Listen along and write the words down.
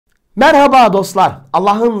Merhaba dostlar.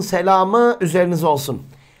 Allah'ın selamı üzerinize olsun.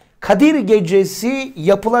 Kadir gecesi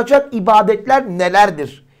yapılacak ibadetler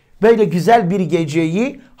nelerdir? Böyle güzel bir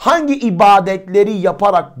geceyi hangi ibadetleri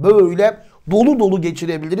yaparak böyle dolu dolu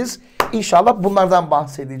geçirebiliriz? İnşallah bunlardan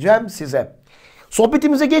bahsedeceğim size.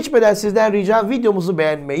 Sohbetimize geçmeden sizden ricam videomuzu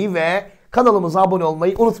beğenmeyi ve kanalımıza abone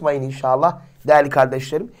olmayı unutmayın inşallah değerli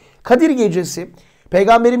kardeşlerim. Kadir gecesi,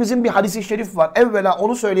 Peygamberimizin bir hadis-i şerif var. Evvela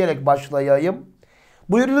onu söyleyerek başlayayım.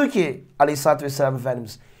 Buyurdu ki aleyhissalatü vesselam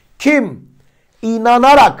Efendimiz, kim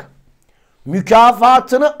inanarak,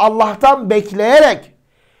 mükafatını Allah'tan bekleyerek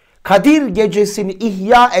Kadir gecesini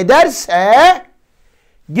ihya ederse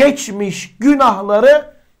geçmiş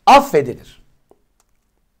günahları affedilir.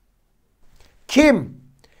 Kim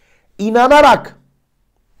inanarak,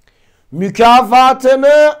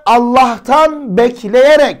 mükafatını Allah'tan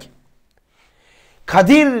bekleyerek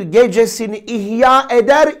Kadir gecesini ihya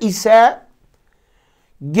eder ise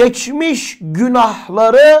geçmiş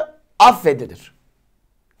günahları affedilir.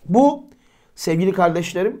 Bu sevgili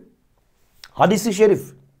kardeşlerim hadis-i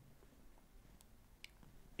şerif.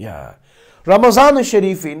 Ya Ramazan-ı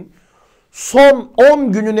Şerif'in son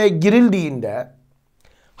 10 gününe girildiğinde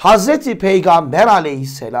Hazreti Peygamber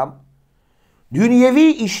aleyhisselam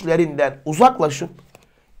dünyevi işlerinden uzaklaşıp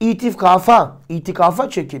itikafa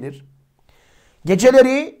çekilir.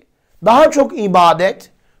 Geceleri daha çok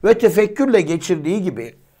ibadet ve tefekkürle geçirdiği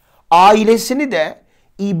gibi ailesini de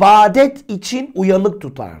ibadet için uyanık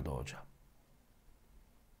tutardı hocam.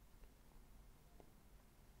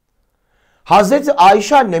 Hazreti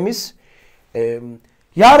Ayşe annemiz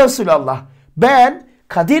ya Resulallah ben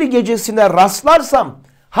Kadir gecesine rastlarsam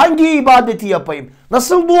hangi ibadeti yapayım,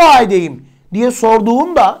 nasıl dua edeyim diye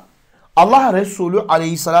sorduğunda Allah Resulü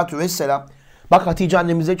aleyhissalatü vesselam, bak Hatice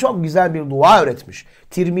annemize çok güzel bir dua öğretmiş.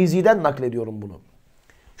 Tirmizi'den naklediyorum bunu.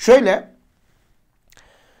 Şöyle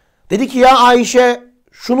dedi ki ya Ayşe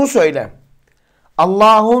şunu söyle.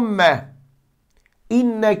 Allahümme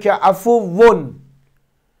inneke afuvvun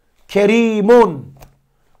kerimun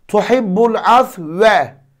tuhibbul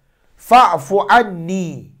afve fa'fu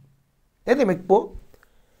anni. Ne demek bu?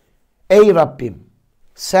 Ey Rabbim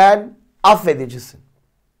sen affedicisin.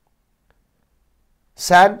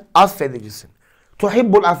 Sen affedicisin.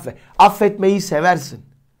 Tuhibbul affe. Affetmeyi seversin.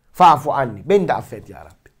 Fa'fu anni. Beni de affet ya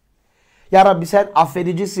Rabbi. Ya Rabbi sen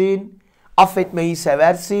affedicisin. Affetmeyi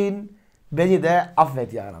seversin. Beni de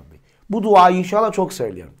affet ya Rabbi. Bu duayı inşallah çok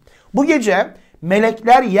söylüyorum. Bu gece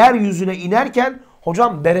melekler yeryüzüne inerken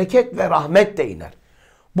hocam bereket ve rahmet de iner.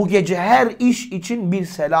 Bu gece her iş için bir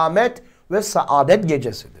selamet ve saadet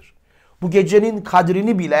gecesidir. Bu gecenin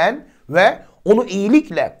kadrini bilen ve onu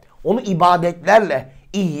iyilikle, onu ibadetlerle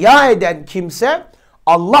ihya eden kimse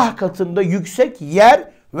Allah katında yüksek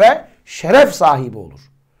yer ve şeref sahibi olur.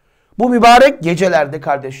 Bu mübarek gecelerde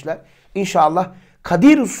kardeşler inşallah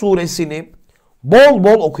Kadir suresini bol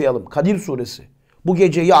bol okuyalım. Kadir suresi bu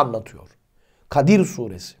geceyi anlatıyor. Kadir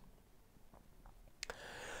suresi.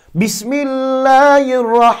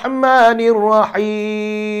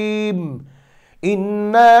 Bismillahirrahmanirrahim.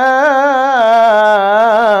 İnna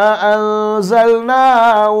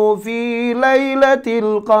enzelnahu fi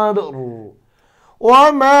leyletil kadr.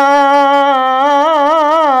 Ve ma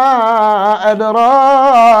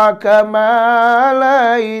edrake ma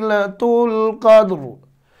leyletul kadr.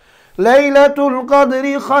 Leyletul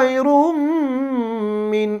kadri hayrun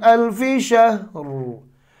min elfi şehr.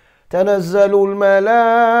 Tenezzalul melâiketu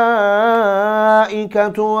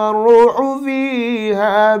ve ruhu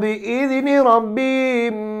fîhâ biizni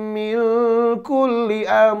rabbim min kulli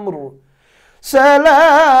emr.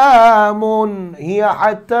 Selamun hiye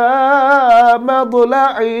hattâ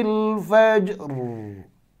medla'il fecr.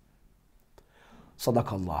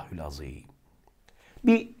 Sadakallahül azîm.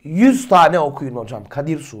 Bir 100 tane okuyun hocam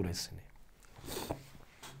Kadir suresini.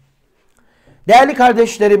 Değerli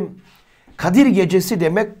kardeşlerim, Kadir gecesi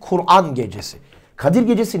demek Kur'an gecesi. Kadir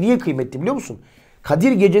gecesi niye kıymetli biliyor musun?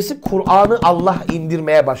 Kadir gecesi Kur'an'ı Allah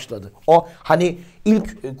indirmeye başladı. O hani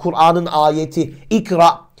ilk Kur'an'ın ayeti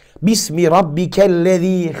İkra bismi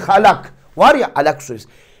rabbikellezî halak var ya Alak suresi.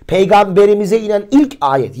 Peygamberimize inen ilk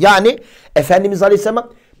ayet. Yani Efendimiz Aleyhisselam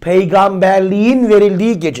peygamberliğin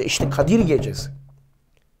verildiği gece. İşte Kadir gecesi.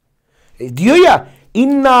 Diyor ya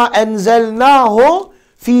inna enzelnahu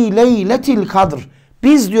fi leyletil kadr.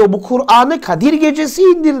 Biz diyor bu Kur'an'ı Kadir gecesi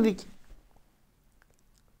indirdik.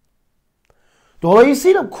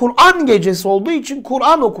 Dolayısıyla Kur'an gecesi olduğu için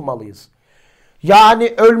Kur'an okumalıyız.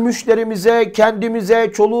 Yani ölmüşlerimize,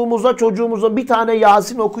 kendimize, çoluğumuza, çocuğumuza bir tane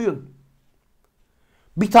Yasin okuyun.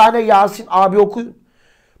 Bir tane Yasin abi okuyun.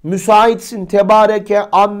 Müsaitsin, Tebareke,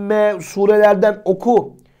 Amme surelerden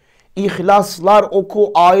oku. İhlaslar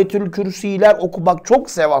oku, Ayetül Kürsi'ler oku. Bak çok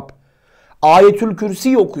sevap. Ayetül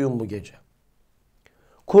Kürsi okuyun bu gece.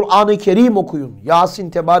 Kur'an-ı Kerim okuyun. Yasin,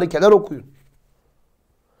 Tebarikeler okuyun.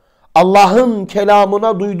 Allah'ın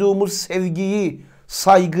kelamına duyduğumuz sevgiyi,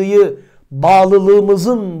 saygıyı,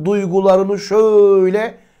 bağlılığımızın duygularını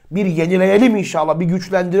şöyle bir yenileyelim inşallah. Bir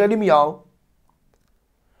güçlendirelim ya.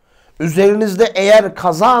 Üzerinizde eğer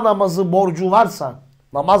kaza namazı borcu varsa,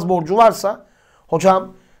 namaz borcu varsa,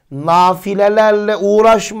 hocam nafilelerle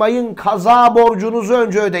uğraşmayın, kaza borcunuzu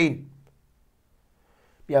önce ödeyin.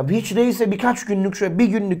 Ya hiç değilse birkaç günlük, şöyle bir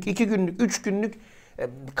günlük, 2 günlük, 3 günlük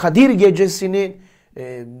Kadir gecesini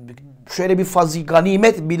şöyle bir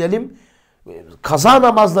ganimet bilelim. Kaza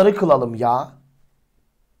namazları kılalım ya.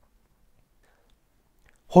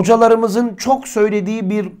 Hocalarımızın çok söylediği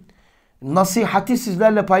bir nasihati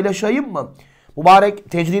sizlerle paylaşayım mı?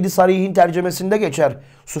 Mübarek Tecridi Sarih'in tercemesinde geçer.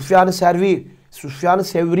 Süfyan-ı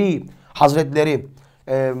Sevri Hazretleri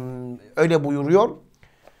öyle buyuruyor.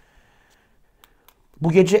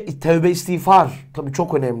 Bu gece tevbe istiğfar tabii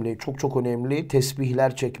çok önemli. Çok önemli.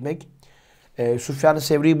 Tesbihler çekmek. Süfyan-ı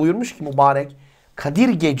Sevri buyurmuş ki mübarek, Kadir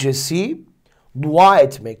gecesi dua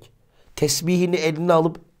etmek, tesbihini eline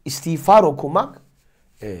alıp istiğfar okumak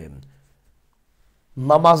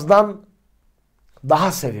namazdan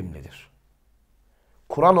daha sevimlidir.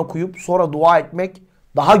 Kur'an okuyup sonra dua etmek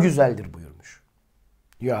daha güzeldir buyurmuş.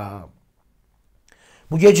 Ya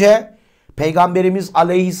bu gece Peygamberimiz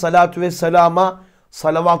aleyhissalatu vesselama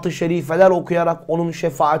salavat-ı şerifeler okuyarak onun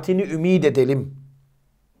şefaatini ümid edelim.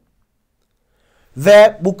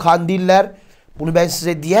 Ve bu kandiller, bunu ben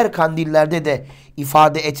size diğer kandillerde de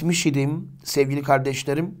ifade etmiş idim sevgili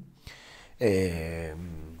kardeşlerim.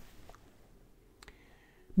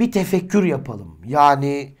 Bir tefekkür yapalım.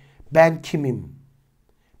 Yani ben kimim?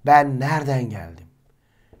 Ben nereden geldim?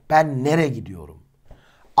 Ben nereye gidiyorum?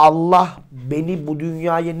 Allah beni bu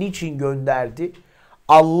dünyaya niçin gönderdi?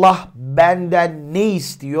 Allah benden ne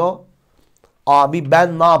istiyor? Abi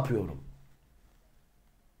ben ne yapıyorum?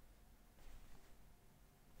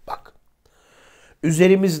 Bak.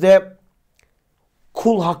 Üzerimizde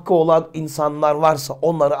kul hakkı olan insanlar varsa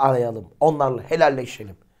onları arayalım. Onlarla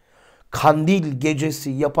helalleşelim. Kandil gecesi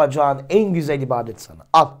yapacağın en güzel ibadet sana.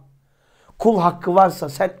 Al. Kul hakkı varsa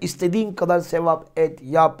sen istediğin kadar sevap et,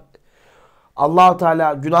 yap. Allah-u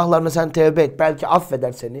Teala günahlarını sen tevbe et. Belki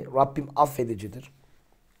affeder seni. Rabbim affedicidir.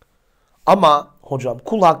 Ama hocam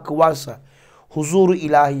kul hakkı varsa huzuru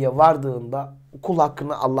ilahiye vardığında kul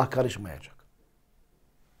hakkına Allah karışmayacak.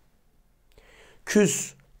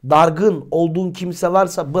 Küs, dargın olduğun kimse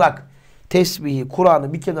varsa bırak. Tesbihi,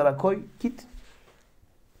 Kur'an'ı bir kenara koy. Git.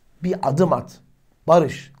 Bir adım at.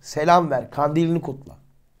 Barış. Selam ver. Kandilini kutla.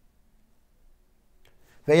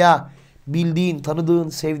 Veya bildiğin, tanıdığın,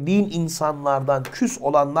 sevdiğin insanlardan küs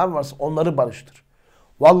olanlar varsa onları barıştır.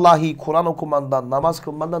 Vallahi Kur'an okumandan, namaz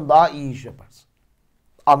kılmandan daha iyi iş yaparsın.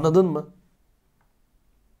 Anladın mı?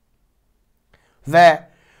 Ve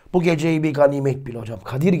bu geceyi bir ganimet bil hocam.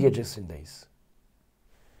 Kadir gecesindeyiz.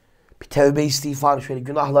 Bir tevbe istiğfar, şöyle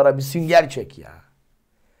günahlara bir sünger çek ya.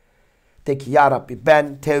 De ki ya Rabbi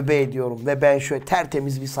ben tevbe ediyorum ve ben şöyle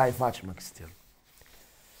tertemiz bir sayfa açmak istiyorum.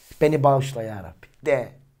 Beni bağışla ya Rabbi.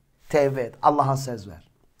 De, tevbe et, Allah'a söz ver.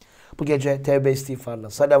 Bu gece tevbe istiğfarla,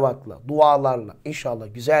 salavatla, dualarla inşallah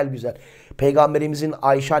güzel Peygamberimizin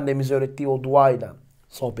Ayşe annemize öğrettiği o duayla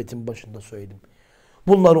sohbetin başında söyledim.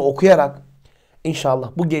 Bunları okuyarak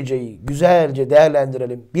inşallah bu geceyi güzelce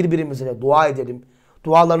değerlendirelim. Birbirimize dua edelim.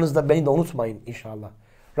 Dualarınızda beni de unutmayın inşallah.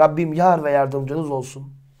 Rabbim yar ve yardımcınız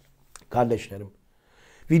olsun. Kardeşlerim.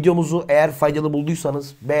 Videomuzu eğer faydalı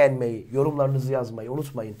bulduysanız beğenmeyi, yorumlarınızı yazmayı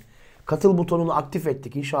unutmayın. Katıl butonunu aktif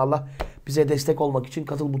ettik. İnşallah bize destek olmak için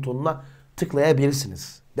katıl butonuna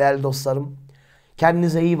tıklayabilirsiniz. Değerli dostlarım,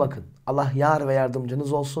 kendinize iyi bakın. Allah yar ve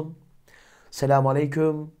yardımcınız olsun. Selamun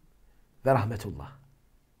Aleyküm ve Rahmetullah.